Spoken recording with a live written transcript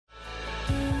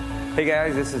Hey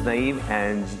guys, this is Naeem,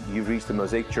 and you've reached the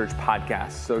Mosaic Church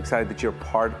podcast. So excited that you're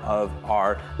part of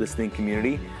our listening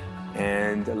community,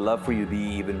 and I'd love for you to be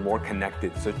even more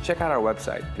connected. So check out our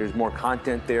website. There's more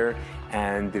content there,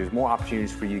 and there's more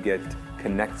opportunities for you to get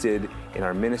connected in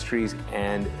our ministries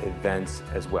and events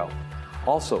as well.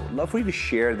 Also, love for you to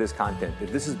share this content.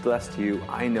 If this is blessed to you,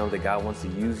 I know that God wants to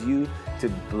use you to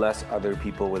bless other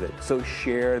people with it. So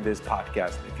share this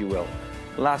podcast, if you will.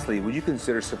 Lastly, would you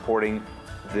consider supporting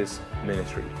this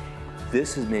ministry?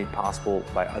 This is made possible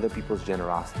by other people's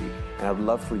generosity, and I'd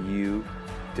love for you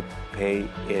to pay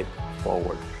it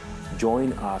forward.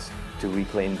 Join us to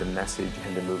reclaim the message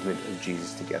and the movement of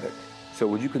Jesus together. So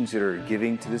would you consider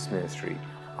giving to this ministry?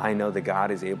 I know that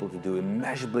God is able to do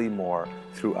immeasurably more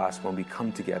through us when we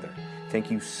come together. Thank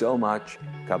you so much.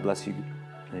 God bless you,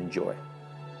 and enjoy.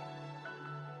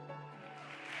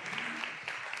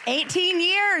 18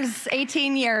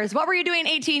 years. What were you doing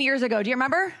 18 years ago? Do you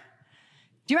remember?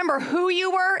 Do you remember who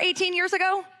you were 18 years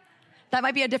ago? That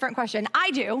might be a different question.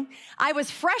 I do. I was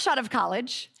fresh out of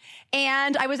college,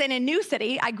 and I was in a new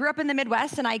city. I grew up in the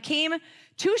Midwest, and I came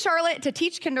to Charlotte to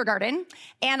teach kindergarten,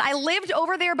 and I lived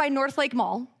over there by North Lake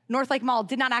Mall. North Lake Mall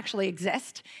did not actually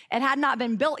exist. It had not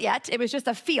been built yet. It was just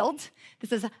a field.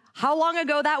 This is how long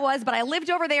ago that was, but I lived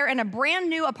over there in a brand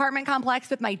new apartment complex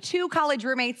with my 2 college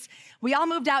roommates. We all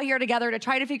moved out here together to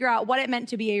try to figure out what it meant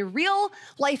to be a real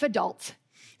life adult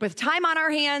with time on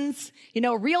our hands,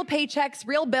 real paychecks,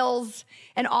 real bills,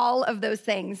 and all of those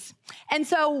things. And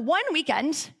so one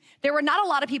weekend, there were not a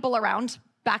lot of people around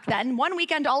back then. One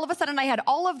weekend, all of a sudden, I had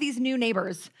all of these new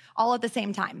neighbors all at the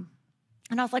same time.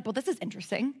 And I was like, well, this is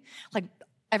interesting. Like,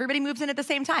 everybody moves in at the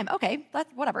same time. Okay,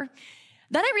 that's whatever.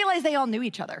 Then I realized they all knew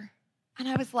each other. And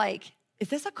I was like, is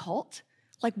this a cult?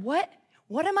 Like, what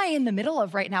am I in the middle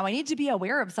of right now? I need to be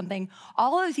aware of something.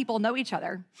 All of these people know each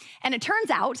other. And it turns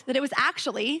out that it was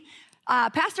actually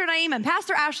Pastor Naeem and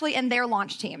Pastor Ashley and their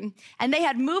launch team. And they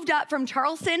had moved up from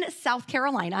Charleston, South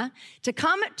Carolina, to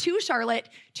come to Charlotte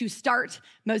to start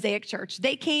Mosaic Church.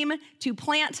 They came to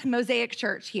plant Mosaic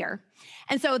Church here.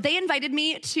 And so they invited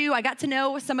me I got to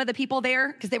know some of the people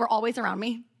there because they were always around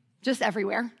me, just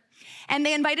everywhere. And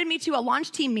they invited me to a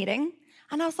launch team meeting.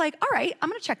 And I was like, all right, I'm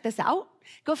going to check this out.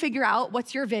 Go figure out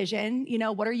what's your vision.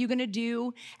 What are you going to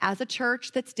do as a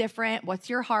church that's different? What's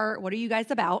your heart? What are you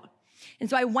guys about? And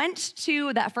so I went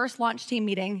to that first launch team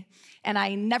meeting, and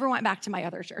I never went back to my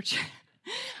other church.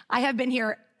 I have been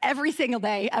here every single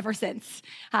day ever since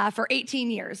for 18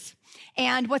 years.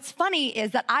 And what's funny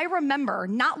is that I remember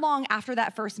not long after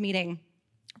that first meeting,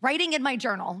 writing in my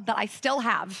journal that I still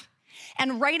have,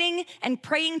 and writing and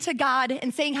praying to God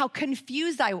and saying how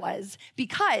confused I was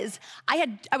because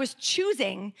I was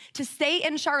choosing to stay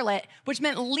in Charlotte, which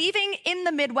meant leaving in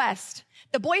the Midwest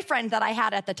the boyfriend that I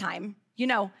had at the time.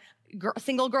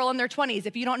 Single girl in their 20s.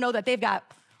 If you don't know that, they've got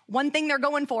one thing they're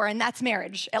going for, and that's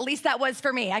marriage. At least that was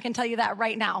for me. I can tell you that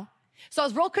right now. So I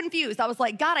was real confused. I was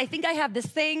like, God, I think I have this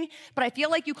thing, but I feel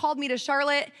like you called me to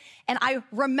Charlotte. And I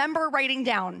remember writing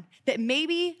down that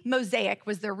maybe Mosaic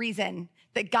was the reason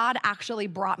that God actually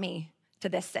brought me to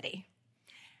this city.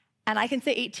 And I can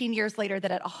say 18 years later that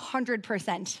it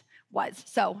 100% was.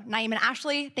 So Naeem and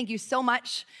Ashley, thank you so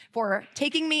much for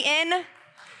taking me in,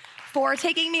 for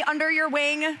taking me under your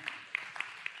wing.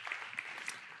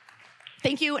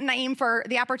 Thank you, Naeem, for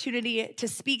the opportunity to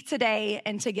speak today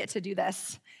and to get to do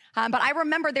this. But I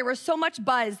remember there was so much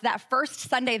buzz that first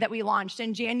Sunday that we launched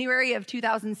in January of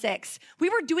 2006. We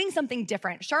were doing something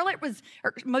different.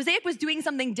 Mosaic was doing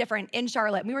something different in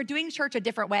Charlotte. We were doing church a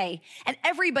different way, and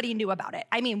everybody knew about it.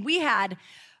 I mean, we had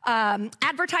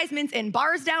advertisements in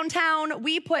bars downtown.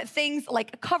 We put things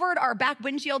covered our back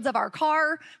windshields of our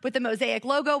car with the Mosaic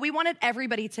logo. We wanted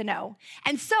everybody to know.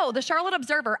 And so the Charlotte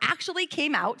Observer actually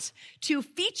came out to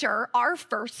feature our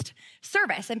first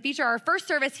service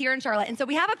here in Charlotte. And so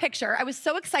we have a picture. I was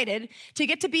so excited to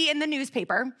get to be in the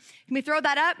newspaper. Can we throw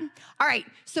that up? All right.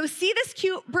 So see this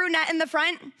cute brunette in the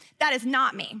front? That is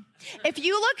not me. If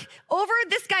you look over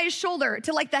this guy's shoulder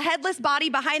to the headless body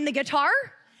behind the guitar,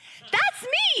 that's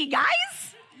me,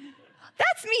 guys.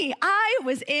 That's me. I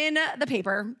was in the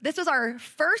paper. This was our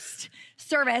first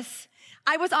service.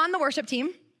 I was on the worship team.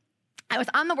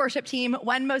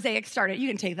 When Mosaic started. You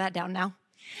can take that down now.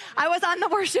 I was on the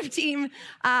worship team.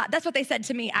 That's what they said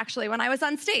to me, actually, when I was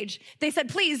on stage. They said,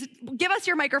 please give us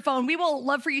your microphone. We will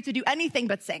love for you to do anything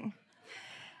but sing.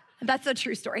 That's a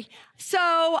true story. So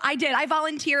I did. I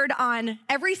volunteered on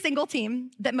every single team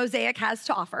that Mosaic has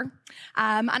to offer.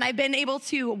 And I've been able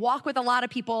to walk with a lot of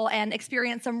people and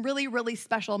experience some really, really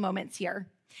special moments here.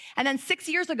 And then 6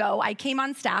 years ago, I came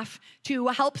on staff to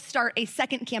help start a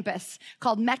second campus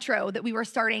called Metro that we were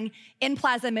starting in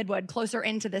Plaza Midwood, closer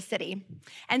into the city.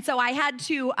 And so I had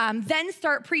to then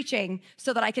start preaching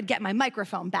so that I could get my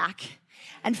microphone back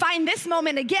and find this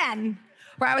moment again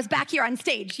where I was back here on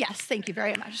stage. Yes, thank you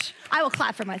very much. I will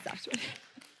clap for myself.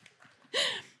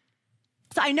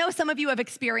 So I know some of you have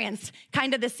experienced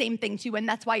kind of the same thing too, and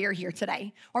that's why you're here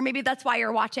today. Or maybe that's why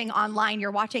you're watching online,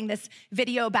 you're watching this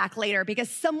video back later because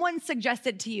someone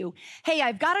suggested to you, hey,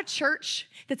 I've got a church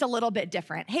that's a little bit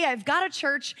different. Hey, I've got a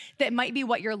church that might be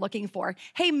what you're looking for.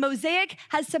 Hey, Mosaic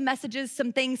has some messages,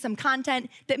 some things, some content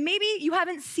that maybe you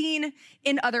haven't seen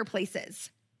in other places.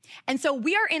 And so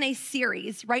we are in a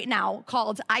series right now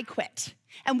called I Quit.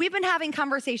 And we've been having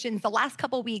conversations the last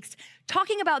couple weeks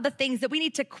talking about the things that we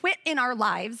need to quit in our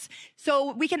lives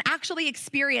so we can actually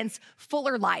experience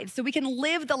fuller lives, so we can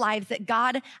live the lives that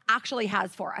God actually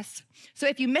has for us. So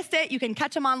if you missed it, you can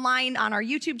catch them online on our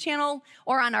YouTube channel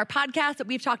or on our podcast that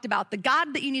we've talked about the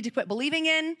God that you need to quit believing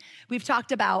in. We've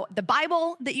talked about the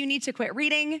Bible that you need to quit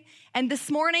reading. And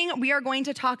this morning, we are going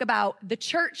to talk about the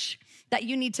church that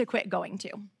you need to quit going to.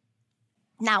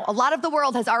 Now, a lot of the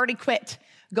world has already quit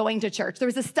going to church. There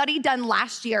was a study done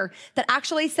last year that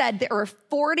actually said there are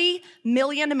 40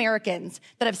 million Americans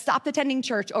that have stopped attending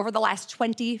church over the last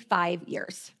 25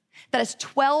 years. That is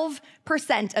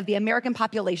 12% of the American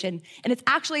population, and it's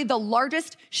actually the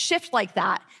largest shift like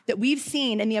that we've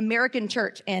seen in the American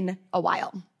church in a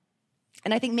while.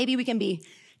 And I think maybe we can be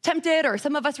tempted, or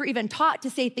some of us were even taught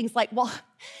to say things like, well,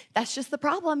 that's just the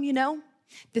problem, you know?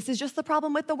 This is just the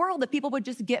problem with the world, that people would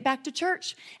just get back to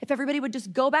church. If everybody would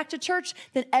just go back to church,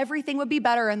 then everything would be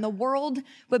better and the world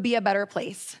would be a better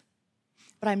place.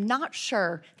 But I'm not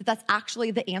sure that that's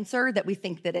actually the answer that we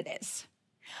think that it is.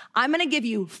 I'm gonna give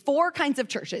you 4 kinds of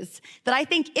churches that I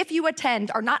think if you attend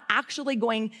are not actually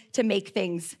going to make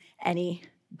things any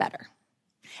better.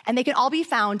 And they can all be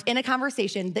found in a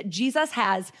conversation that Jesus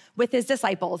has with his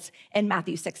disciples in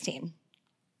Matthew 16. You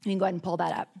can go ahead and pull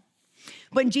that up.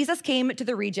 When Jesus came to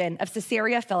the region of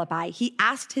Caesarea Philippi, he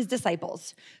asked his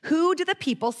disciples, who do the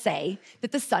people say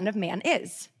that the Son of Man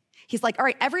is? He's like, all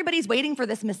right, everybody's waiting for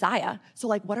this Messiah. So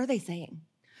like, what are they saying?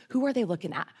 Who are they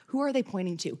looking at? Who are they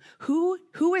pointing to?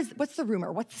 What's the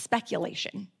rumor? What's the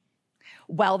speculation?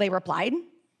 Well, they replied,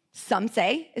 some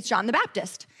say it's John the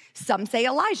Baptist. Some say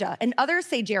Elijah, and others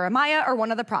say Jeremiah or one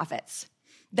of the prophets.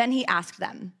 Then he asked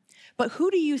them, but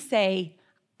who do you say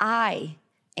I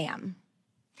am?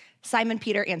 Simon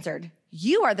Peter answered,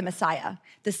 you are the Messiah,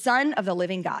 the Son of the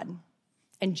living God.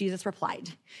 And Jesus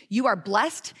replied, you are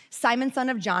blessed, Simon, son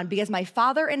of John, because my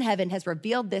Father in heaven has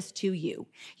revealed this to you.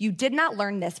 You did not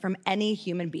learn this from any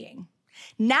human being.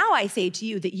 Now I say to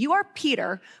you that you are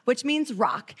Peter, which means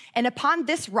rock, and upon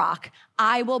this rock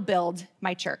I will build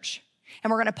my church. And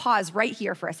we're gonna pause right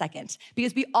here for a second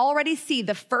because we already see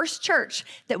the first church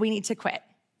that we need to quit.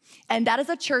 And that is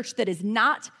a church that is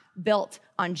not built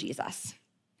on Jesus.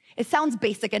 It sounds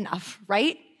basic enough,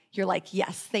 right? You're like,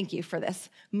 yes, thank you for this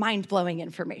mind-blowing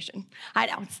information. I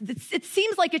know, it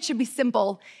seems like it should be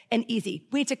simple and easy.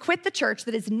 We need to quit the church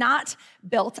that is not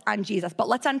built on Jesus, but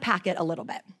let's unpack it a little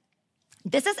bit.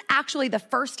 This is actually the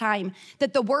first time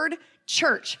that the word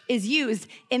church is used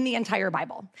in the entire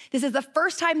Bible. This is the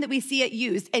first time that we see it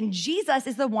used, and Jesus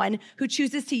is the one who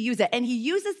chooses to use it. And he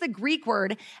uses the Greek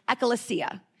word ekklesia.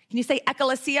 Can you say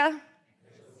ekklesia?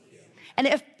 And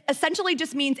it essentially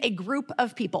just means a group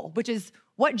of people, which is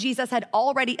what Jesus had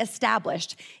already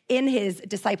established in his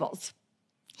disciples.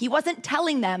 He wasn't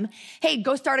telling them, hey,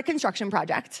 go start a construction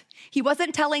project. He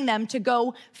wasn't telling them to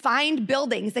go find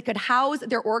buildings that could house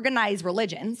their organized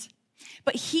religions.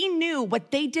 But he knew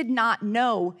what they did not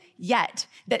know yet,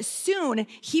 that soon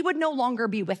he would no longer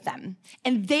be with them.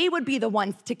 And they would be the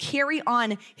ones to carry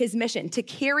on his mission, to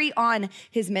carry on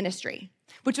his ministry,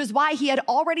 which was why he had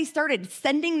already started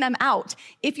sending them out,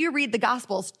 if you read the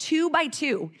Gospels, 2 by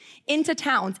 2, into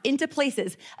towns, into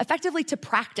places, effectively to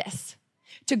practice,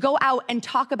 to go out and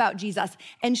talk about Jesus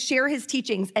and share his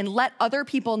teachings and let other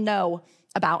people know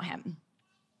about him.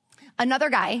 Another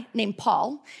guy named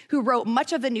Paul, who wrote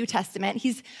much of the New Testament,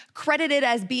 he's credited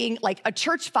as being like a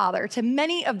church father to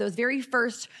many of those very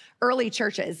first early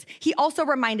churches. He also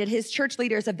reminded his church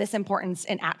leaders of this importance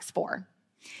in Acts 4.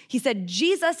 He said,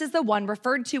 Jesus is the one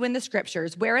referred to in the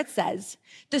scriptures where it says,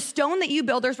 the stone that you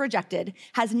builders rejected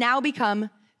has now become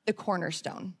the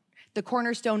cornerstone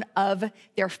of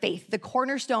their faith, the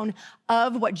cornerstone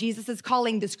of what Jesus is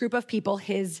calling this group of people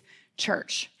his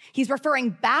church. He's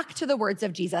referring back to the words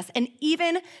of Jesus and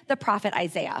even the prophet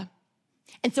Isaiah.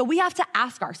 And so we have to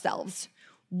ask ourselves,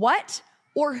 what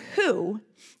or who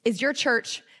is your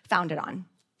church founded on?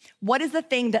 What is the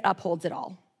thing that upholds it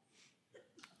all?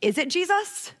 Is it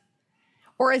Jesus?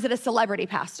 Or is it a celebrity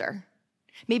pastor?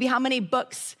 Maybe how many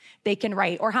books they can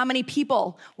write or how many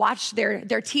people watch their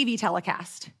TV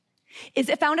telecast. Is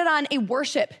it founded on a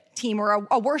worship team or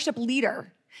a worship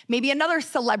leader? Maybe another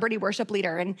celebrity worship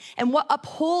leader. And what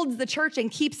upholds the church and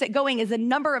keeps it going is the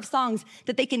number of songs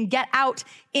that they can get out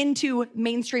into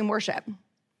mainstream worship.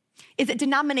 Is it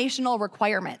denominational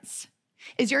requirements?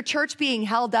 Is your church being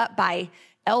held up by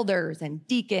elders and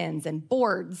deacons and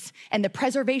boards and the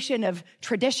preservation of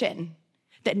tradition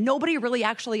that nobody really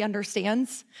actually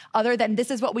understands other than this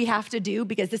is what we have to do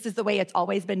because this is the way it's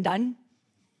always been done?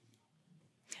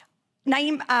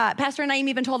 Pastor Naeem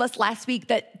even told us last week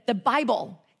that the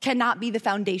Bible cannot be the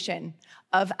foundation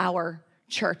of our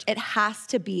church. It has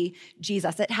to be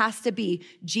Jesus. It has to be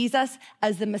Jesus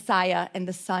as the Messiah and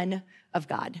the Son of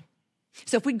God.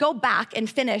 So if we go back and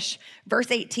finish verse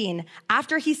 18,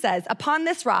 after he says, upon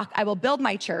this rock I will build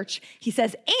my church, he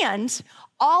says, and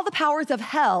all the powers of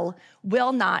hell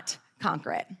will not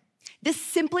conquer it. This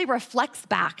simply reflects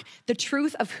back the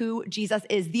truth of who Jesus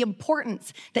is, the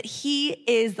importance that he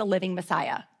is the living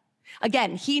Messiah.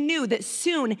 Again, he knew that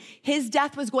soon his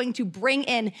death was going to bring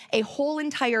in a whole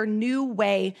entire new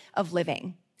way of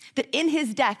living. That in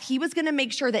his death, he was going to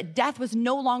make sure that death was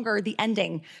no longer the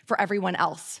ending for everyone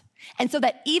else. And so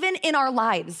that even in our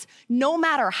lives, no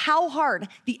matter how hard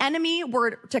the enemy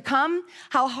were to come,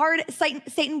 how hard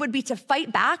Satan would be to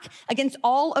fight back against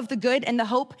all of the good and the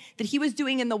hope that he was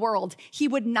doing in the world, he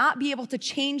would not be able to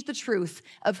change the truth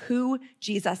of who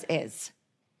Jesus is.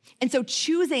 And so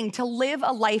choosing to live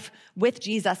a life with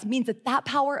Jesus means that that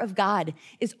power of God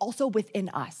is also within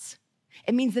us.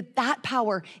 It means that that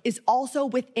power is also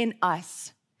within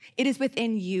us. It is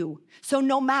within you. So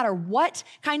no matter what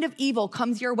kind of evil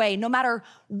comes your way, no matter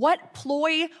what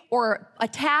ploy or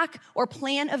attack or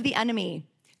plan of the enemy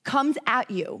comes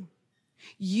at you,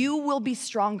 you will be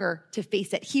stronger to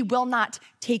face it. He will not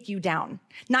take you down.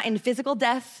 Not in physical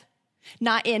death,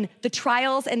 not in the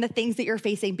trials and the things that you're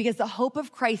facing, because the hope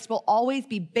of Christ will always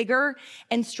be bigger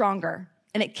and stronger,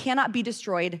 and it cannot be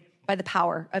destroyed by the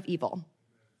power of evil.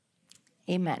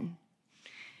 Amen.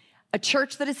 A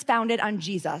church that is founded on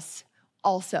Jesus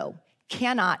also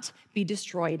cannot be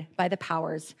destroyed by the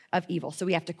powers of evil. So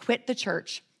we have to quit the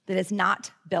church that is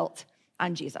not built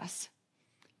on Jesus.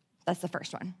 That's the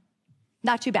first one.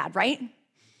 Not too bad, right?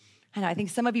 I know, I think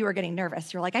some of you are getting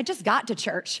nervous. You're like, I just got to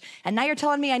church, and now you're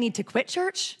telling me I need to quit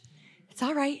church? It's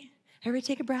all right. Everybody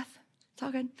take a breath. It's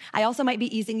all good. I also might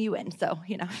be easing you in, so,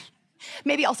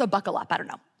 maybe also buckle up. I don't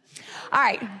know. All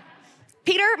right.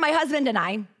 Peter, my husband, and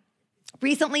I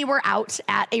recently were out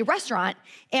at a restaurant,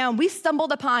 and we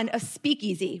stumbled upon a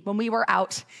speakeasy when we were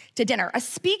out to dinner. A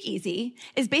speakeasy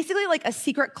is basically like a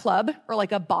secret club or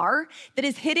like a bar that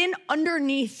is hidden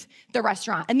underneath the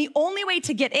restaurant. And the only way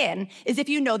to get in is if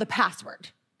you know the password.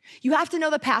 You have to know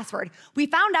the password. We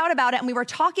found out about it, and we were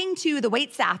talking to the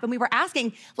wait staff, and we were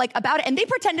asking about it, and they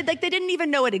pretended like they didn't even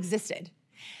know it existed.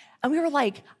 And we were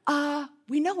like,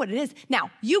 we know what it is. Now,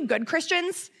 you good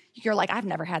Christians, you're like, I've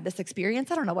never had this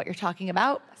experience. I don't know what you're talking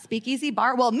about. Speakeasy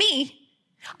bar. Well,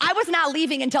 I was not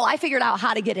leaving until I figured out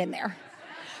how to get in there.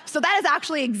 So that is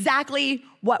actually exactly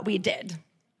what we did.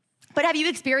 But have you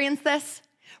experienced this?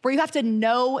 Where you have to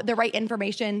know the right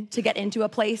information to get into a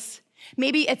place?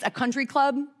 Maybe it's a country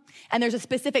club, and there's a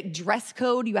specific dress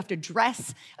code. You have to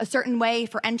dress a certain way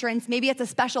for entrance. Maybe it's a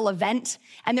special event,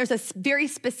 and there's a very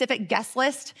specific guest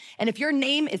list. And if your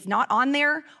name is not on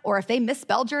there, or if they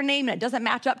misspelled your name and it doesn't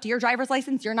match up to your driver's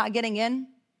license, you're not getting in.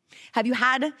 Have you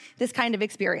had this kind of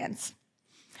experience?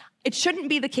 It shouldn't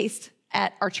be the case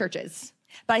at our churches,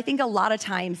 but I think a lot of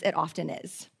times it often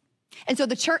is. And so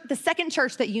the second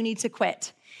church that you need to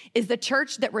quit is the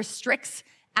church that restricts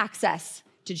access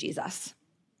to Jesus.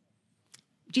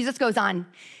 Jesus goes on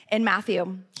in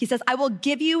Matthew. He says, I will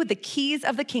give you the keys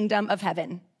of the kingdom of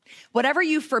heaven. Whatever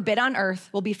you forbid on earth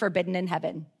will be forbidden in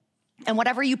heaven. And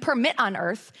whatever you permit on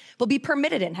earth will be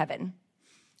permitted in heaven.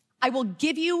 I will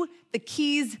give you the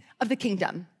keys of the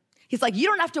kingdom. He's like, you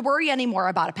don't have to worry anymore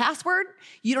about a password.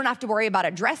 You don't have to worry about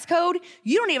a dress code.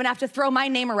 You don't even have to throw my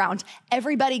name around.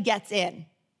 Everybody gets in.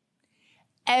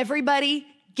 Everybody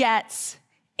gets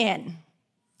in.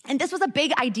 And this was a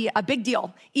big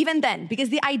deal, even then, because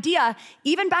the idea,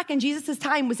 even back in Jesus'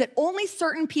 time, was that only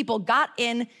certain people got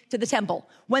in to the temple.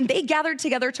 When they gathered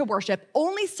together to worship,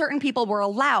 only certain people were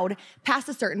allowed past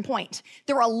a certain point.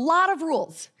 There were a lot of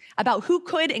rules about who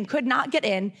could and could not get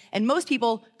in, and most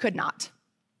people could not.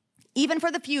 Even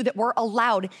for the few that were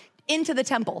allowed into the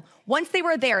temple, once they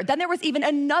were there, then there was even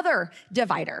another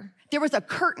divider. There was a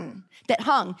curtain that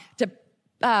hung to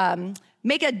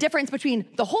make a difference between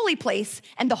the holy place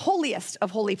and the holiest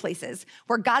of holy places,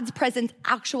 where God's presence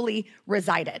actually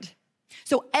resided.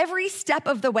 So every step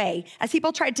of the way, as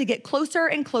people tried to get closer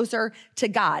and closer to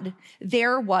God,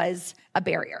 there was a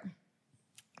barrier.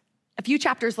 A few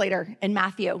chapters later in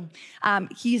Matthew,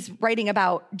 he's writing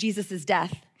about Jesus'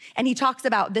 death, and he talks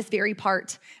about this very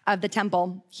part of the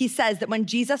temple. He says that when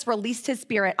Jesus released his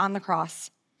spirit on the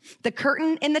cross, the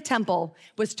curtain in the temple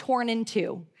was torn in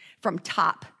two from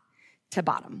top to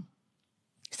bottom.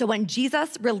 So when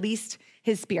Jesus released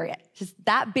his spirit,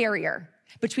 that barrier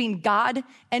between God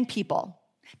and people,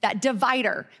 that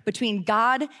divider between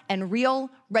God and real,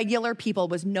 regular people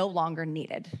was no longer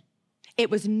needed. It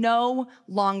was no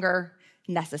longer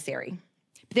necessary.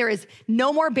 There is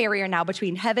no more barrier now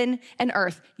between heaven and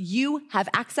earth. You have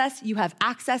access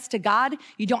to God.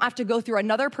 You don't have to go through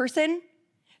another person.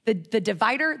 The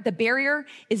divider, the barrier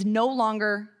is no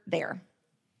longer there.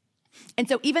 And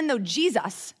so even though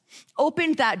Jesus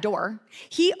opened that door,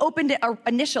 he opened it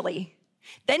initially.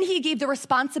 Then he gave the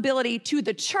responsibility to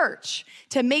the church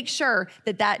to make sure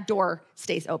that that door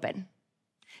stays open.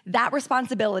 That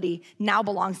responsibility now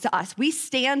belongs to us. We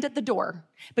stand at the door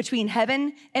between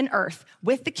heaven and earth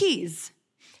with the keys,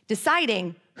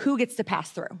 deciding who gets to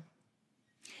pass through.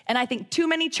 And I think too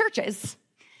many churches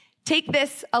take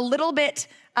this a little bit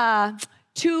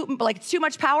too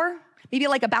much power, maybe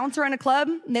like a bouncer in a club,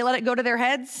 and they let it go to their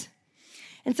heads.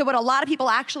 And so what a lot of people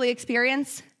actually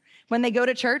experience when they go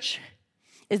to church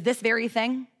is this very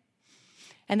thing.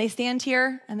 And they stand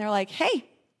here and they're like, hey,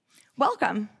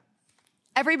 welcome.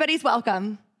 Everybody's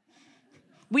welcome.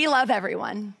 We love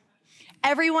everyone.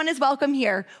 Everyone is welcome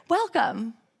here.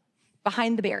 Welcome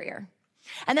behind the barrier.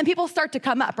 And then people start to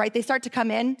come up, right? They start to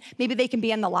come in. Maybe they can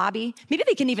be in the lobby. Maybe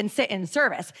they can even sit in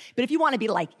service. But if you want to be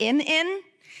like in,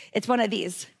 it's one of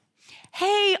these.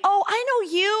 Hey, oh, I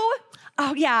know you.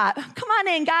 Oh, yeah. Come on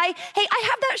in, guy. Hey, I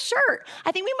have that shirt.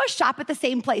 I think we must shop at the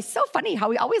same place. So funny how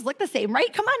we always look the same,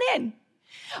 right? Come on in.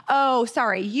 Oh,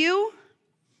 sorry. You?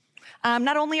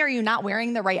 Not only are you not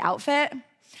wearing the right outfit,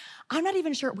 I'm not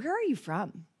even sure. Where are you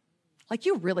from? Like,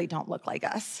 you really don't look like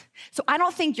us. So I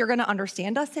don't think you're going to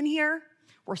understand us in here.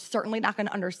 We're certainly not going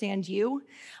to understand you.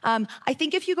 I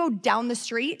think if you go down the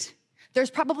street, there's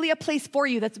probably a place for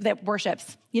you that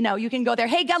worships. You know, you can go there.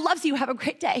 Hey, God loves you. Have a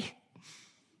great day.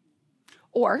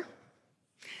 Or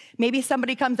maybe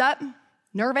somebody comes up,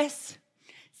 nervous.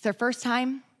 It's their first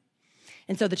time.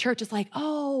 And so the church is like,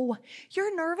 oh,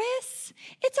 you're nervous?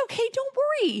 It's okay. Don't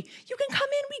worry. You can come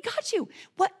in. We got you.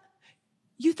 What?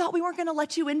 You thought we weren't going to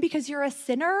let you in because you're a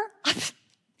sinner?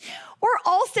 We're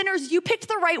all sinners. You picked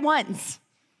the right ones.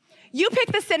 You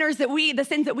picked the sins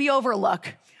that we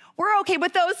overlook. We're okay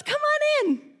with those. Come on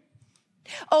in.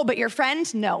 Oh, but your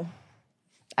friend? No.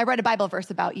 I read a Bible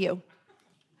verse about you.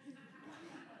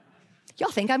 Y'all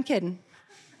think I'm kidding.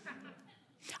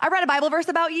 I read a Bible verse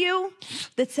about you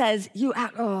that says,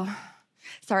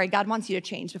 sorry, God wants you to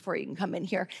change before you can come in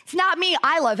here. It's not me.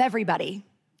 I love everybody.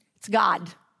 It's God.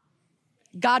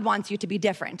 God wants you to be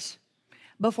different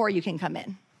before you can come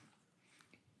in.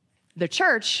 The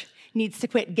church needs to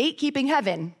quit gatekeeping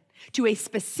heaven to a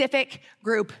specific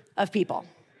group of people.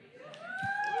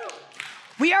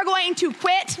 We are going to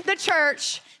quit the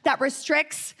church that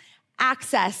restricts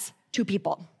access to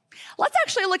people. Let's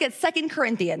actually look at 2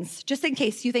 Corinthians, just in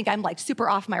case you think I'm like super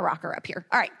off my rocker up here.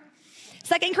 All right.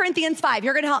 2 Corinthians 5,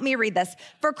 you're going to help me read this.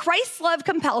 For Christ's love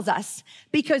compels us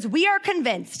because we are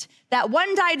convinced that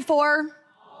one died for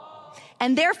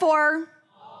and therefore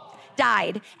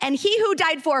died. And he who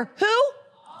died for who?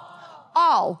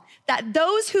 All. That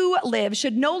those who live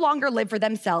should no longer live for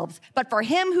themselves, but for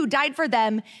him who died for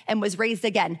them and was raised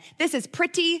again. This is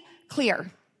pretty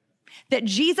clear. That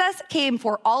Jesus came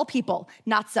for all people,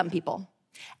 not some people.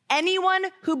 Anyone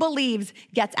who believes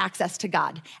gets access to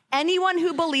God. Anyone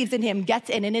who believes in him gets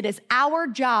in, and it is our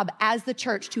job as the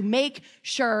church to make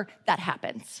sure that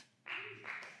happens.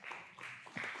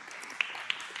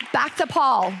 Back to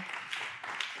Paul,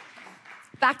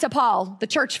 the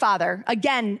church father,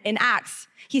 again in Acts.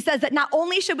 He says that not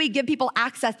only should we give people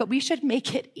access, but we should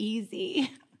make it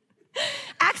easy.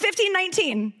 Acts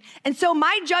 15:19. And so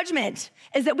my judgment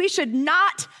is that we should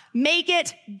not make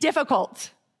it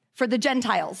difficult for the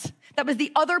Gentiles. That was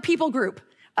the other people group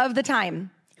of the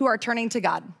time who are turning to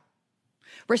God.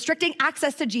 Restricting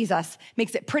access to Jesus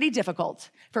makes it pretty difficult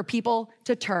for people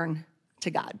to turn to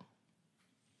God.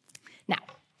 Now,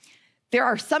 there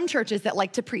are some churches that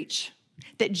like to preach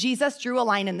that Jesus drew a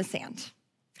line in the sand.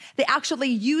 They actually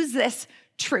use this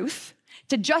truth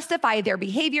to justify their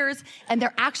behaviors and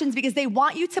their actions because they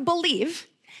want you to believe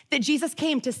that Jesus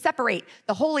came to separate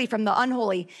the holy from the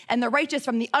unholy and the righteous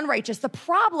from the unrighteous. The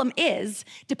problem is,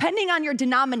 depending on your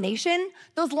denomination,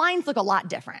 those lines look a lot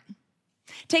different.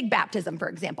 Take baptism, for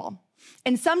example.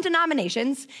 In some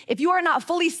denominations, if you are not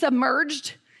fully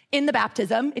submerged in the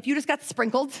baptism, if you just got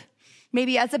sprinkled,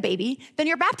 maybe as a baby, then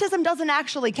your baptism doesn't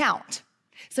actually count.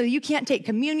 So you can't take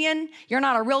communion, you're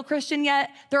not a real Christian yet.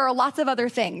 There are lots of other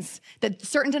things that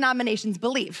certain denominations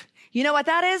believe. You know what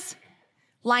that is?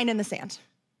 Line in the sand.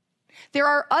 There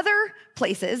are other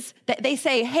places that they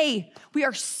say, hey, we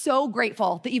are so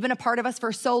grateful that you've been a part of us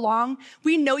for so long.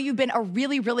 We know you've been a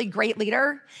really, really great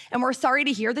leader, and we're sorry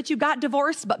to hear that you got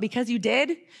divorced, but because you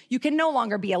did, you can no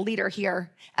longer be a leader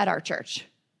here at our church.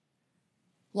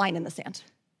 Line in the sand.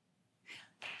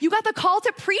 You got the call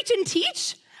to preach and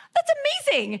teach? That's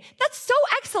amazing. That's so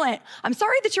excellent. I'm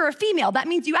sorry that you're a female. That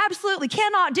means you absolutely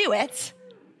cannot do it.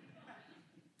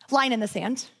 Line in the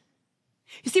sand.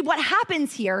 You see, what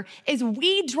happens here is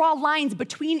we draw lines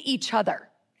between each other,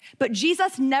 but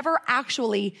Jesus never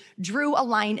actually drew a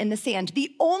line in the sand.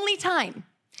 The only time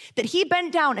that he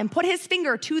bent down and put his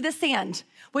finger to the sand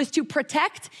was to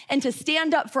protect and to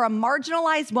stand up for a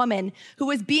marginalized woman who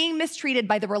was being mistreated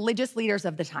by the religious leaders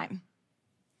of the time.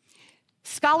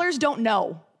 Scholars don't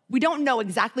know. We don't know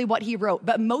exactly what he wrote,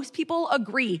 but most people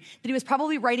agree that he was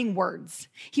probably writing words.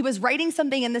 He was writing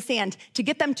something in the sand to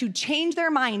get them to change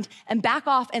their mind and back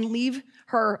off and leave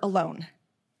her alone.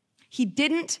 He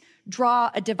didn't draw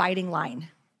a dividing line.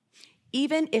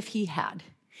 Even if he had,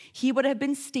 he would have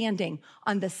been standing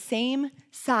on the same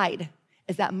side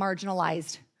as that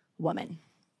marginalized woman.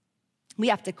 We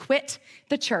have to quit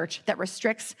the church that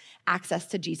restricts access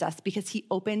to Jesus because he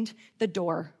opened the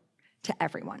door to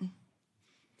everyone.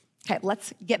 Okay,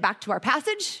 let's get back to our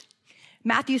passage.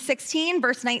 Matthew 16,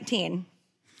 verse 19.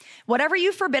 Whatever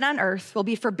you forbid on earth will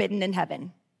be forbidden in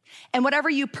heaven, and whatever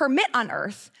you permit on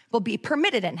earth will be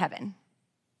permitted in heaven.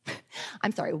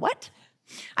 I'm sorry, what?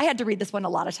 I had to read this one a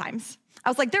lot of times. I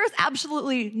was like, there is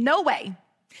absolutely no way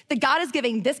that God is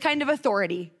giving this kind of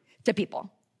authority to people.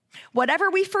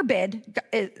 Whatever we forbid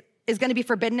is going to be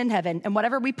forbidden in heaven, and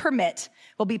whatever we permit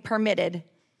will be permitted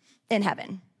in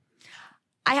heaven.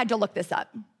 I had to look this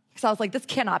up. So I was like, this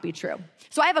cannot be true.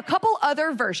 So I have a couple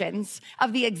other versions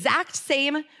of the exact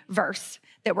same verse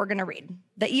that we're gonna read.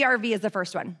 The ERV is the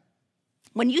first one.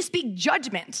 When you speak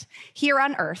judgment here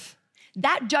on earth,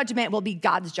 that judgment will be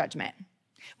God's judgment.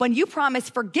 When you promise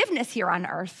forgiveness here on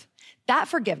earth, that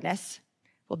forgiveness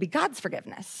will be God's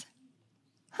forgiveness.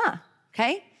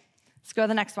 Okay? Let's go to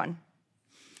the next one.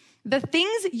 The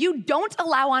things you don't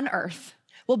allow on earth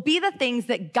will be the things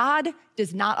that God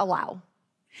does not allow.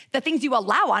 The things you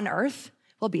allow on earth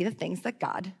will be the things that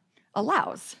God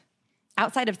allows.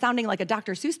 Outside of sounding like a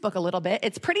Dr. Seuss book a little bit,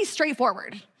 it's pretty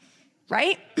straightforward,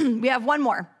 right? We have one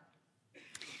more.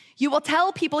 You will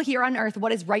tell people here on earth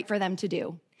what is right for them to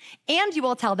do, and you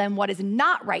will tell them what is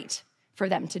not right for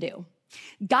them to do.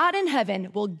 God in heaven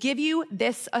will give you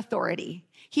this authority.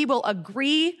 He will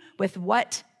agree with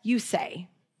what you say.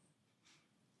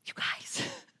 You guys,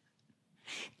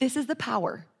 this is the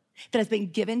power that has been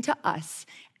given to us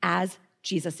as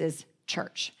Jesus's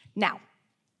church. Now,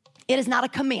 it is not a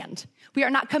command. We are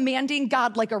not commanding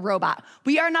God like a robot.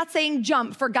 We are not saying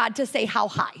jump for God to say how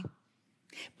high.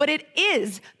 But it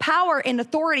is power and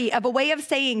authority of a way of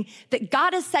saying that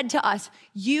God has said to us,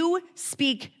 you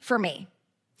speak for me.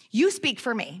 You speak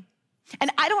for me. And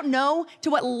I don't know to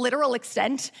what literal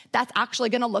extent that's actually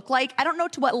going to look like. I don't know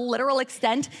to what literal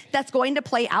extent that's going to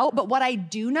play out. But what I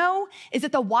do know is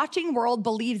that the watching world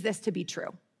believes this to be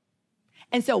true.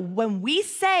 And so when we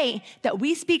say that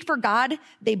we speak for God,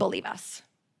 they believe us.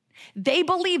 They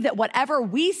believe that whatever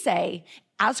we say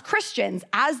as Christians,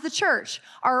 as the church,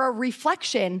 are a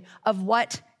reflection of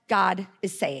what God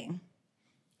is saying.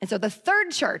 And so the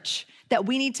third church that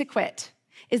we need to quit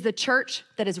is the church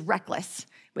that is reckless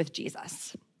with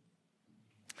Jesus.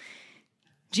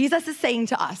 Jesus is saying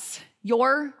to us,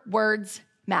 your words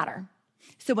matter.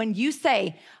 So when you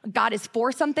say God is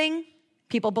for something,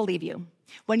 people believe you.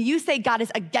 When you say God is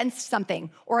against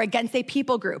something or against a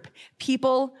people group,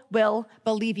 people will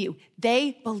believe you.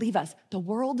 They believe us. The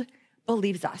world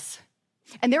believes us.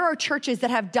 And there are churches that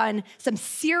have done some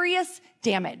serious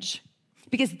damage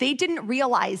because they didn't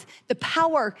realize the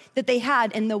power that they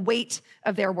had in the weight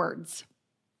of their words.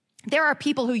 There are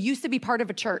people who used to be part of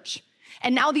a church,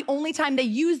 and now the only time they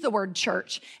use the word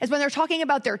church is when they're talking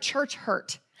about their church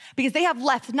hurt, because they have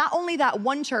left not only that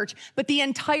one church, but the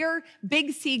entire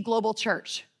Big C global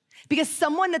church, because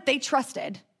someone that they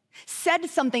trusted said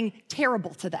something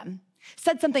terrible to them,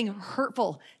 said something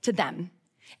hurtful to them,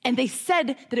 and they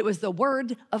said that it was the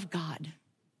word of God.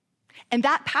 And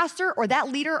that pastor or that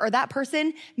leader or that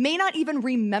person may not even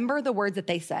remember the words that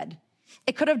they said.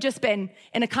 It could have just been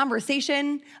in a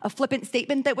conversation, a flippant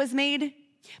statement that was made.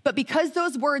 But because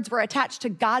those words were attached to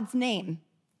God's name,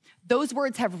 those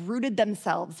words have rooted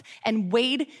themselves and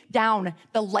weighed down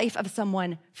the life of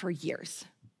someone for years.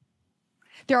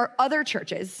 There are other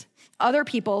churches, other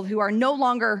people who are no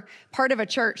longer part of a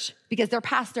church because their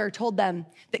pastor told them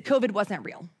that COVID wasn't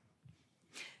real.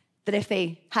 That if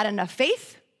they had enough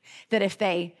faith, that if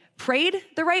they prayed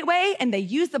the right way and they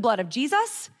used the blood of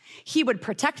Jesus, he would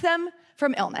protect them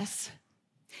from illness.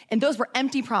 And those were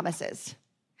empty promises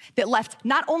that left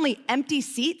not only empty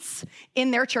seats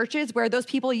in their churches where those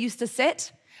people used to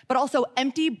sit, but also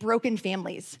empty, broken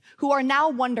families who are now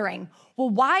wondering, well,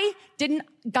 why didn't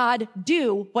God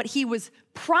do what he was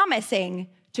promising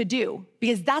to do?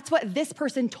 Because that's what this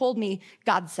person told me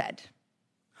God said.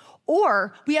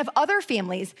 Or we have other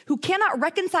families who cannot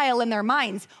reconcile in their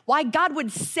minds why God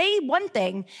would say one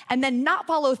thing and then not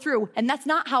follow through, and that's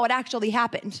not how it actually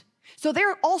happened. So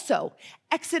they're also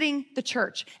exiting the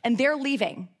church and they're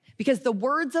leaving because the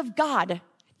words of God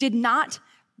did not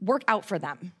work out for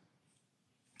them.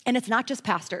 And it's not just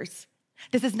pastors.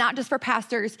 This is not just for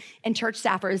pastors and church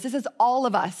staffers. This is all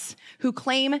of us who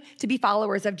claim to be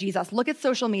followers of Jesus. Look at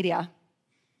social media.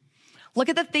 Look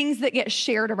at the things that get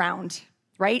shared around,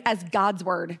 right, as God's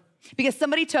word. Because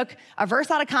somebody took a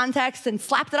verse out of context and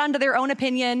slapped it onto their own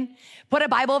opinion, put a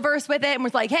Bible verse with it and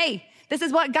was like, hey, this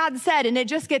is what God said. And it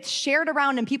just gets shared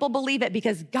around and people believe it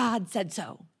because God said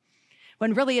so.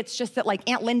 When really it's just that like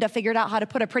Aunt Linda figured out how to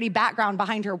put a pretty background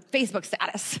behind her Facebook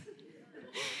status.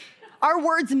 Our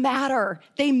words matter.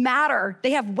 They matter.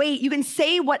 They have weight. You can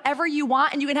say whatever you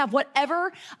want and you can have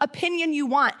whatever opinion you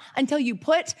want until you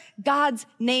put God's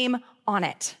name on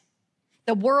it.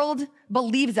 The world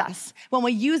believes us when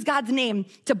we use God's name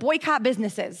to boycott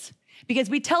businesses because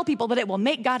we tell people that it will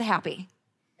make God happy.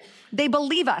 They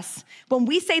believe us when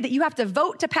we say that you have to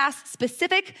vote to pass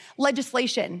specific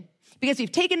legislation because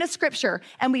we've taken a scripture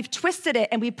and we've twisted it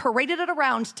and we've paraded it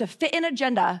around to fit an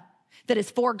agenda that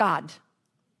is for God.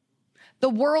 The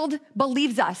world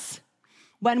believes us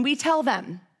when we tell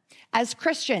them as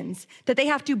Christians that they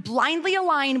have to blindly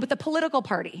align with a political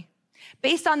party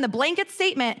based on the blanket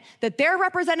statement that their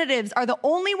representatives are the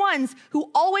only ones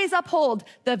who always uphold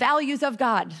the values of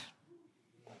God.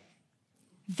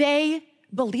 They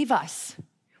believe us.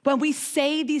 When we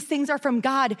say these things are from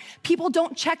God, people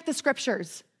don't check the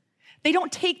scriptures. They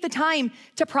don't take the time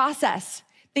to process.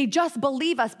 They just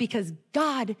believe us because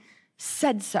God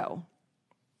said so.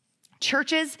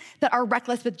 Churches that are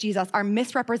reckless with Jesus are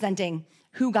misrepresenting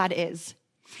who God is.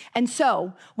 And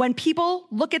so when people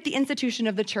look at the institution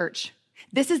of the church,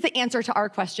 this is the answer to our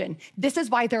question. This is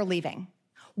why they're leaving.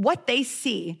 What they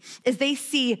see is they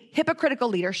see hypocritical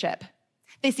leadership.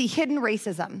 They see hidden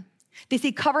racism. They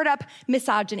see covered up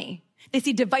misogyny. They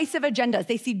see divisive agendas.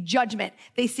 They see judgment.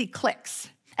 They see cliques.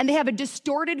 And they have a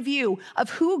distorted view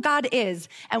of who God is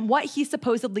and what he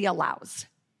supposedly allows.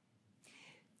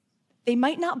 They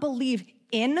might not believe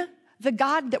in the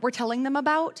God that we're telling them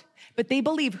about, but they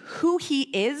believe who he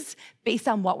is based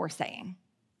on what we're saying.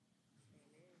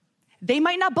 They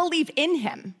might not believe in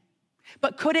him,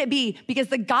 but could it be because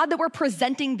the God that we're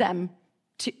presenting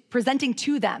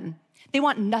to them, they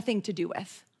want nothing to do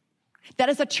with? That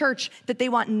is a church that they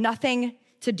want nothing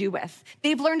to do with.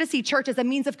 They've learned to see church as a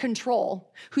means of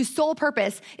control, whose sole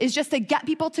purpose is just to get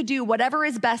people to do whatever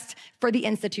is best for the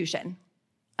institution.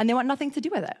 And they want nothing to do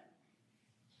with it.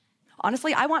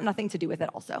 Honestly, I want nothing to do with it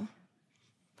also.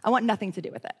 I want nothing to do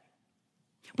with it.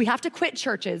 We have to quit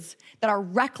churches that are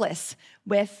reckless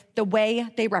with the way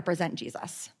they represent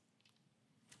Jesus.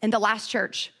 And the last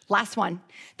church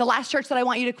that I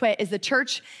want you to quit is the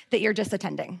church that you're just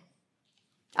attending.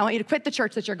 I want you to quit the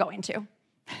church that you're going to.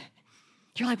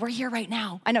 You're like, we're here right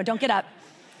now. I know, don't get up.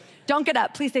 Don't get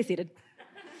up, please stay seated.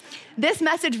 This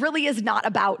message really is not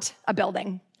about a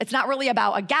building. It's not really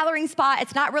about a gathering spot.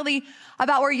 It's not really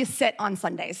about where you sit on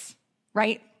Sundays,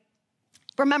 right?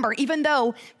 Remember, even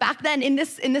though back then in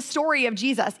this story of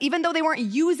Jesus, even though they weren't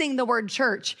using the word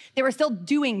church, they were still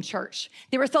doing church.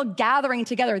 They were still gathering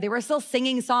together. They were still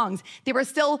singing songs. They were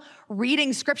still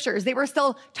reading scriptures. They were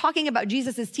still talking about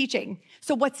Jesus' teaching.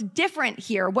 So what's different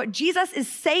here, what Jesus is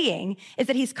saying is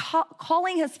that he's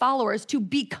calling his followers to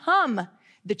become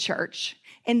the church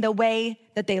in the way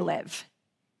that they live.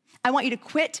 I want you to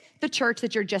quit the church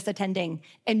that you're just attending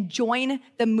and join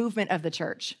the movement of the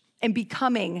church and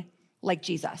becoming like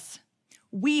Jesus.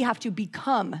 We have to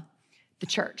become the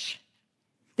church.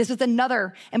 This was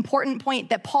another important point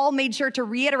that Paul made sure to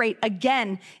reiterate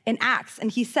again in Acts.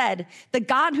 And he said, the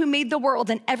God who made the world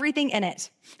and everything in it,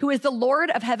 who is the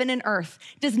Lord of heaven and earth,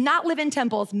 does not live in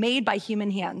temples made by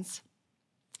human hands.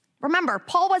 Remember,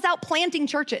 Paul was out planting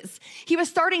churches. He was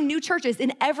starting new churches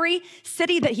in every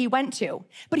city that he went to,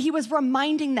 but he was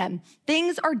reminding them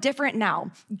things are different now.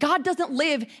 God doesn't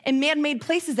live in man-made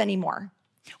places anymore.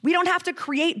 We don't have to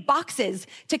create boxes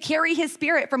to carry his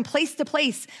spirit from place to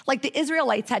place like the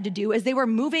Israelites had to do as they were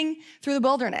moving through the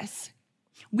wilderness.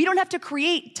 We don't have to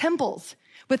create temples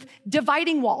with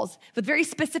dividing walls, with very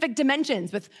specific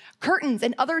dimensions, with curtains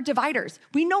and other dividers.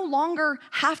 We no longer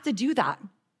have to do that.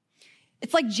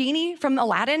 It's like Genie from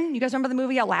Aladdin. You guys remember the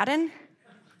movie Aladdin?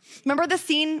 Remember the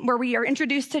scene where we are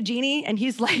introduced to Genie and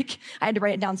he's like, I had to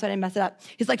write it down so I didn't mess it up.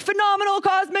 He's like, phenomenal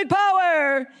cosmic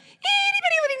power, itty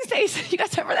bitty living space. You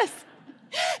guys remember this?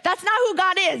 That's not who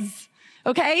God is,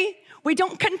 okay? We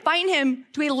don't confine him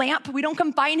to a lamp. We don't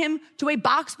confine him to a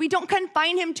box. We don't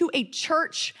confine him to a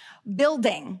church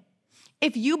building.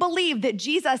 If you believe that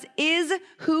Jesus is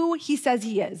who he says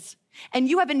he is, and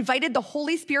you have invited the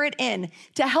Holy Spirit in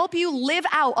to help you live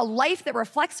out a life that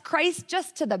reflects Christ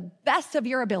just to the best of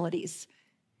your abilities,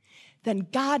 then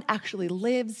God actually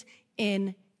lives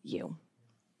in you.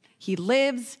 He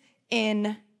lives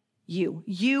in you.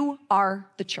 You are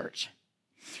the church.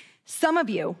 Some of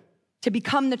you, to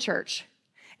become the church,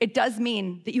 it does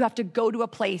mean that you have to go to a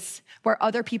place where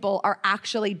other people are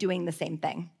actually doing the same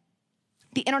thing.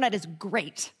 The internet is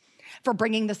great for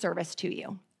bringing the service to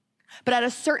you. But at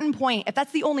a certain point, if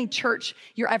that's the only church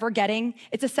you're ever getting,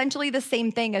 it's essentially the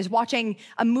same thing as watching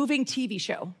a moving TV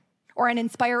show or an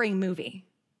inspiring movie.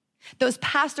 Those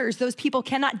pastors, those people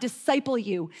cannot disciple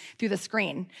you through the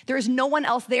screen. There is no one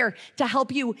else there to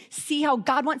help you see how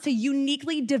God wants to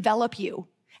uniquely develop you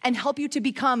and help you to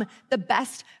become the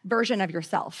best version of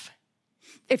yourself.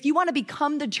 If you want to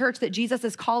become the church that Jesus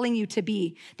is calling you to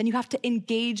be, then you have to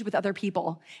engage with other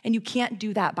people, and you can't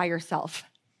do that by yourself.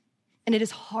 And it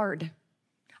is hard.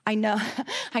 I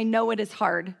know it is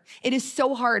hard. It is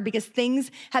so hard because things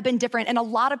have been different. And a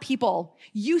lot of people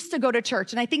used to go to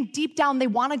church. And I think deep down, they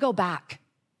want to go back.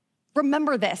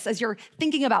 Remember this as you're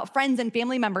thinking about friends and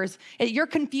family members. You're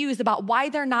confused about why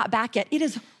they're not back yet. It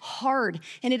is hard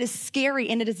and it is scary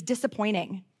and it is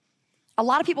disappointing. A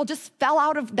lot of people just fell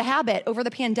out of the habit over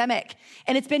the pandemic.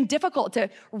 And it's been difficult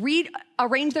to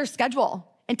rearrange their schedule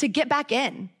and to get back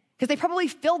in, because they probably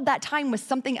filled that time with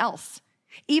something else.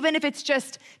 Even if it's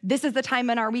just, this is the time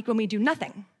in our week when we do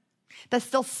nothing. That's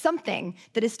still something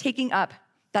that is taking up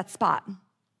that spot.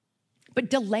 But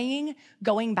delaying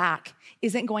going back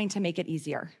isn't going to make it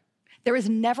easier. There is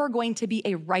never going to be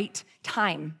a right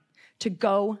time to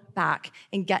go back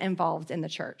and get involved in the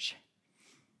church.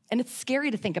 And it's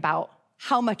scary to think about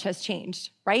how much has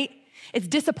changed, right? It's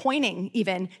disappointing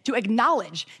even to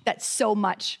acknowledge that so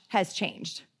much has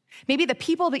changed. Maybe the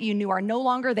people that you knew are no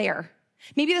longer there.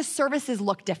 Maybe the services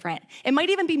look different. It might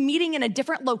even be meeting in a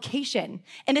different location.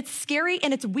 And it's scary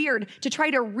and it's weird to try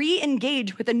to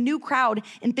re-engage with a new crowd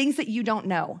in things that you don't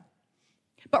know.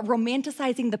 But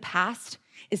romanticizing the past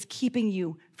is keeping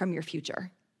you from your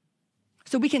future.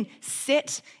 So we can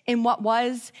sit in what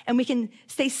was, and we can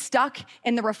stay stuck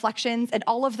in the reflections and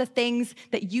all of the things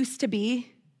that used to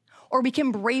be, or we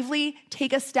can bravely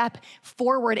take a step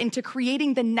forward into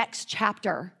creating the next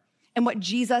chapter and what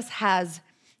Jesus has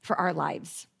for our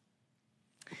lives.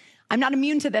 I'm not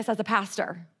immune to this as a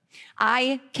pastor.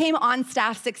 I came on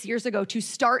staff 6 years ago to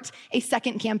start a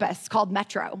second campus called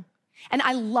Metro, and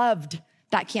I loved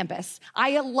that campus.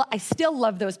 I still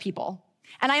love those people,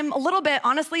 and I'm a little bit,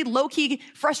 honestly, low-key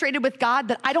frustrated with God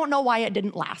that I don't know why it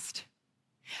didn't last.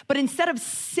 But instead of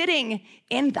sitting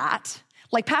in that,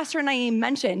 like Pastor Naeem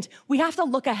mentioned, we have to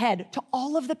look ahead to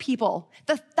all of the people,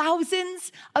 the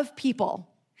thousands of people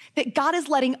that God is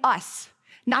letting us,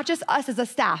 not just us as a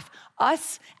staff,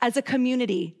 us as a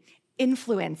community,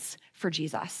 influence for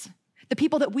Jesus. The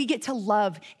people that we get to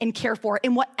love and care for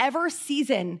in whatever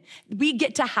season we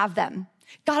get to have them.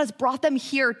 God has brought them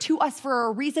here to us for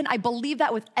a reason. I believe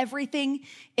that with everything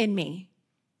in me.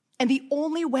 And the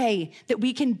only way that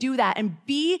we can do that and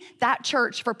be that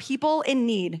church for people in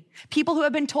need, people who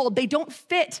have been told they don't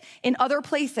fit in other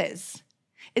places,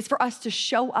 is for us to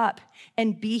show up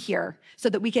and be here so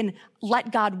that we can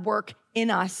let God work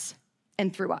in us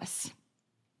and through us.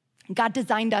 God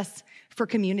designed us for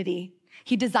community.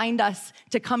 He designed us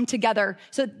to come together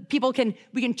so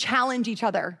we can challenge each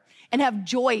other and have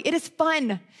joy. It is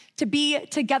fun to be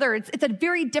together. It's a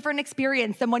very different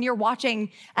experience than when you're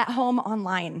watching at home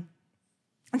online.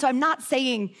 And so I'm not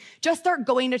saying just start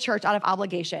going to church out of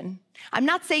obligation. I'm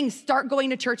not saying start going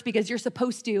to church because you're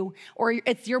supposed to, or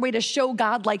it's your way to show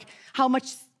God like how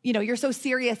much, you're so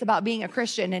serious about being a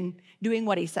Christian and doing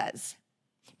what he says.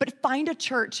 But find a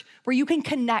church where you can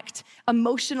connect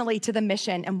emotionally to the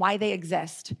mission and why they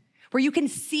exist, where you can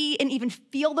see and even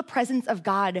feel the presence of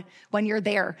God when you're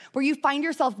there, where you find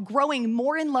yourself growing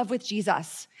more in love with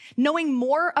Jesus, knowing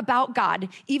more about God,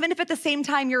 even if at the same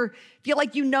time you feel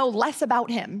like you know less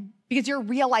about him because you're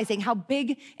realizing how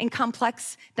big and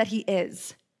complex that he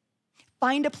is.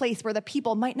 Find a place where the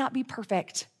people might not be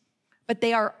perfect, but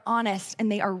they are honest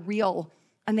and they are real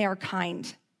and they are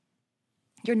kind.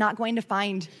 You're not going to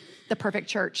find the perfect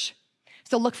church.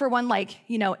 So look for one 80,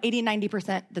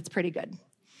 90% that's pretty good.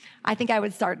 I think I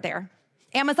would start there.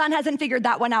 Amazon hasn't figured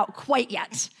that one out quite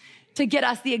yet to get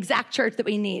us the exact church that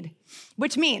we need,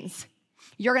 which means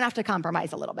you're gonna have to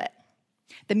compromise a little bit.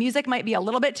 The music might be a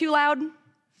little bit too loud.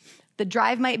 The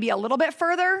drive might be a little bit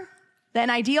further than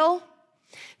ideal.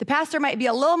 The pastor might be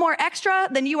a little more extra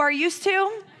than you are used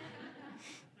to.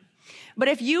 But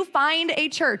if you find a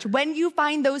church, when you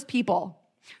find those people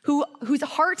whose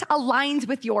heart aligns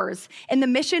with yours and the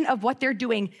mission of what they're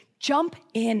doing, jump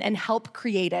in and help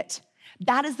create it.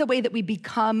 That is the way that we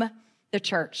become the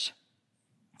church.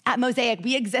 At Mosaic,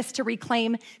 we exist to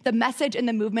reclaim the message and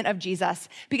the movement of Jesus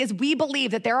because we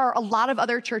believe that there are a lot of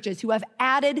other churches who have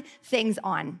added things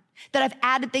on,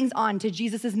 to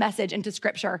Jesus' message and to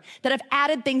scripture, that have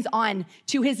added things on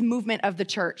to his movement of the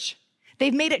church.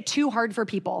 They've made it too hard for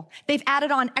people. They've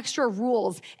added on extra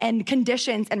rules and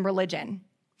conditions and religion.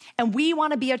 And we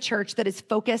want to be a church that is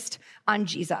focused on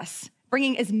Jesus,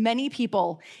 bringing as many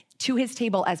people to his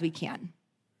table as we can.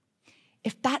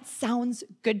 If that sounds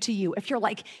good to you, if you're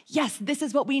like, yes, this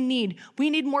is what we need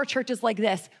more churches like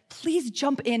this, please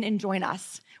jump in and join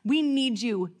us. We need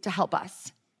you to help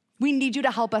us. We need you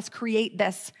to help us create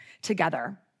this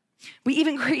together. We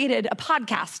even created a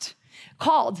podcast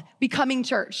called Becoming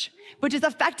Church, which is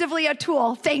effectively a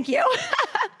tool. Thank you.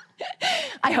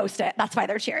 I host it. That's why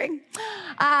they're cheering.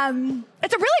 It's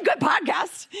a really good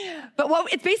podcast, but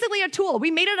it's basically a tool. We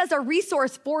made it as a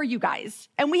resource for you guys.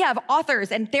 And we have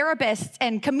authors and therapists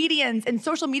and comedians and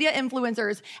social media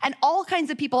influencers and all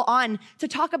kinds of people on to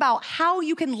talk about how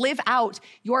you can live out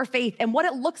your faith and what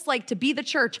it looks like to be the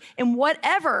church in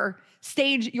whatever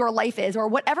stage your life is or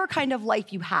whatever kind of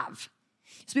life you have.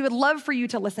 So we would love for you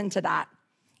to listen to that.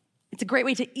 It's a great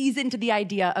way to ease into the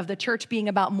idea of the church being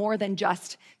about more than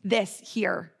just this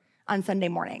here on Sunday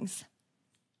mornings.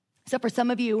 So for some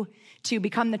of you to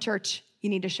become the church, you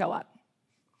need to show up.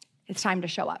 It's time to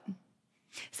show up.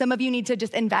 Some of you need to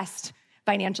just invest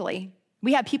financially.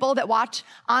 We have people that watch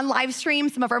on live stream.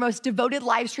 Some of our most devoted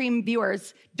live stream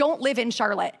viewers don't live in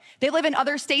Charlotte. They live in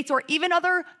other states or even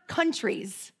other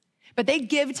countries. But they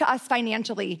give to us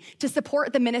financially to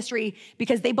support the ministry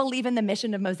because they believe in the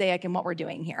mission of Mosaic and what we're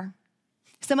doing here.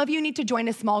 Some of you need to join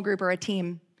a small group or a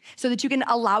team so that you can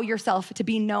allow yourself to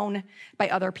be known by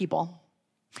other people.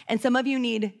 And some of you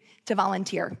need to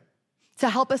volunteer to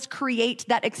help us create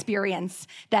that experience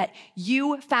that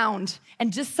you found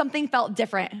and just something felt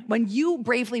different when you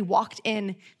bravely walked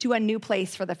in to a new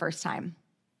place for the first time.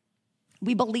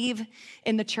 We believe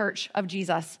in the church of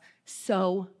Jesus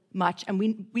so much, and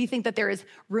we think that there is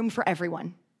room for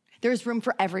everyone. There is room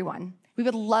for everyone. We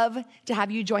would love to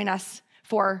have you join us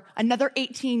for another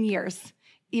 18 years,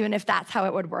 even if that's how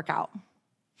it would work out.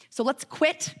 So let's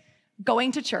quit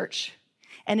going to church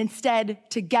and instead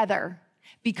together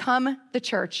become the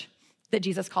church that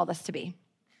Jesus called us to be.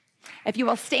 If you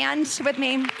will stand with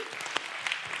me,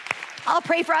 I'll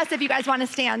pray for us if you guys want to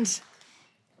stand.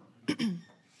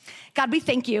 God, we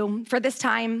thank you for this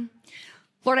time.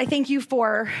 Lord, I thank you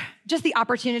for just the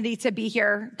opportunity to be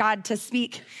here, God, to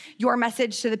speak your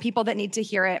message to the people that need to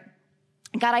hear it.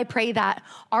 God, I pray that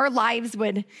our lives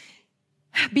would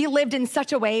be lived in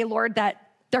such a way, Lord,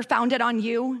 that they're founded on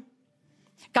you.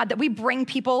 God, that we bring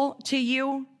people to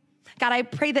you. God, I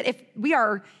pray that if we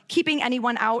are keeping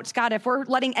anyone out, God, if we're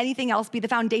letting anything else be the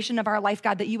foundation of our life,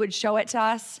 God, that you would show it to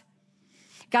us.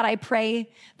 God, I pray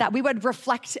that we would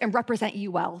reflect and represent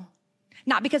you well,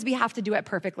 not because we have to do it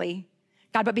perfectly,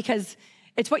 God, but because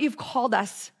it's what you've called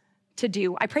us to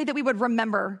do. I pray that we would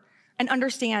remember and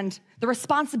understand the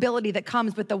responsibility that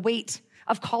comes with the weight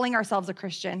of calling ourselves a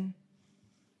Christian.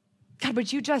 God,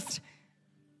 would you just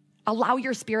allow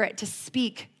your spirit to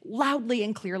speak loudly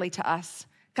and clearly to us,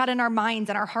 God, in our minds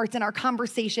and our hearts and our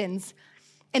conversations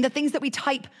and the things that we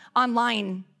type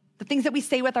online, the things that we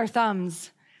say with our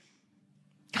thumbs.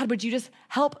 God, would you just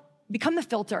help become the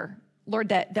filter, Lord,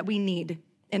 that we need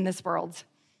in this world?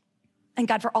 And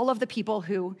God, for all of the people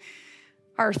who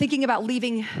are thinking about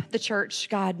leaving the church,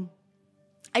 God,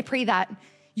 I pray that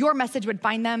your message would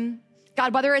find them.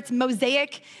 God, whether it's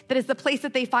Mosaic, that is the place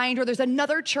that they find, or there's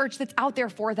another church that's out there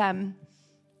for them,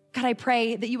 God, I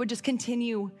pray that you would just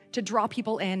continue to draw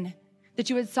people in, that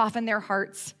you would soften their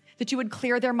hearts, that you would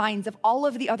clear their minds of all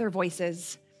of the other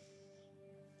voices.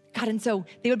 God, and so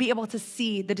they would be able to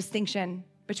see the distinction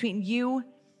between you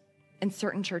and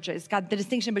certain churches. God, the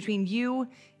distinction between you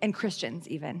and Christians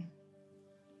even.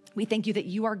 We thank you that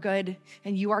you are good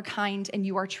and you are kind and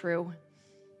you are true.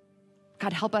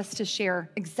 God, help us to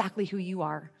share exactly who you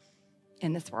are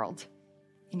in this world.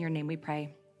 In your name we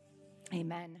pray.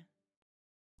 Amen.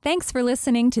 Thanks for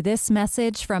listening to this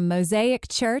message from Mosaic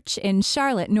Church in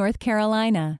Charlotte, North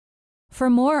Carolina. For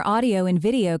more audio and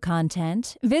video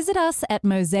content, visit us at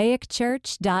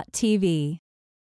mosaicchurch.tv.